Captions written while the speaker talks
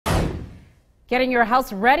Getting your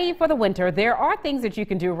house ready for the winter. There are things that you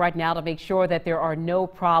can do right now to make sure that there are no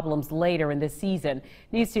problems later in the season.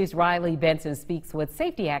 News 2's Riley Benson speaks with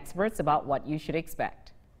safety experts about what you should expect.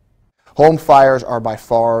 Home fires are by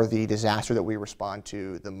far the disaster that we respond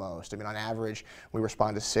to the most. I mean, on average, we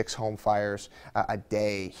respond to 6 home fires a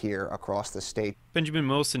day here across the state. Benjamin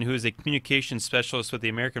Wilson, who is a communications specialist with the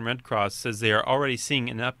American Red Cross, says they are already seeing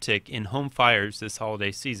an uptick in home fires this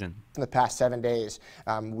holiday season. In the past 7 days,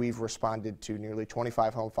 we've responded to nearly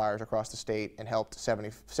 25 home fires across the state and helped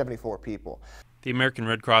 74 people. The American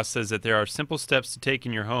Red Cross says that there are simple steps to take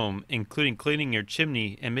in your home, including cleaning your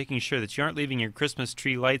chimney and making sure that you aren't leaving your Christmas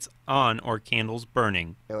tree lights on or candles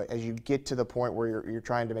burning. As you get to the point where you're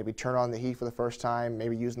trying to maybe turn on the heat for the first time,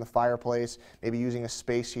 maybe using the fireplace, maybe using a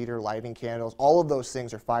space heater, lighting candles, all of those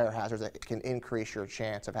things are fire hazards that can increase your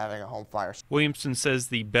chance of having a home fire. Williamson says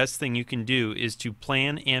the best thing you can do is to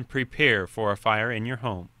plan and prepare for a fire in your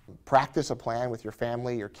home. Practice a plan with your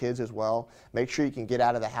family, your kids as well. Make sure you can get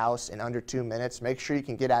out of the house in under 2 minutes. Make sure you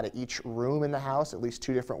can get out of each room in the house at least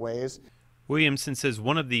 2 different ways. Williamson says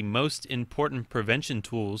one of the most important prevention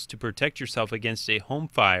tools to protect yourself against a home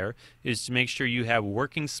fire is to make sure you have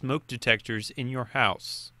working smoke detectors in your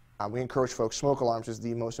house. We encourage folks, smoke alarms is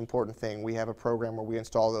the most important thing. We have a program where we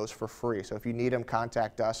install those for free. So if you need them,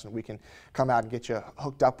 contact us and we can come out and get you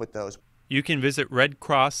hooked up with those. You can visit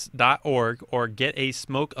redcross.org or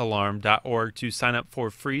getasmokealarm.org to sign up for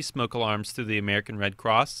free smoke alarms through the American Red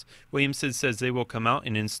Cross. Williamson says they will come out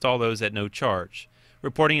and install those at no charge.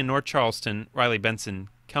 Reporting in North Charleston, Riley Benson,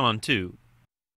 Come On 2.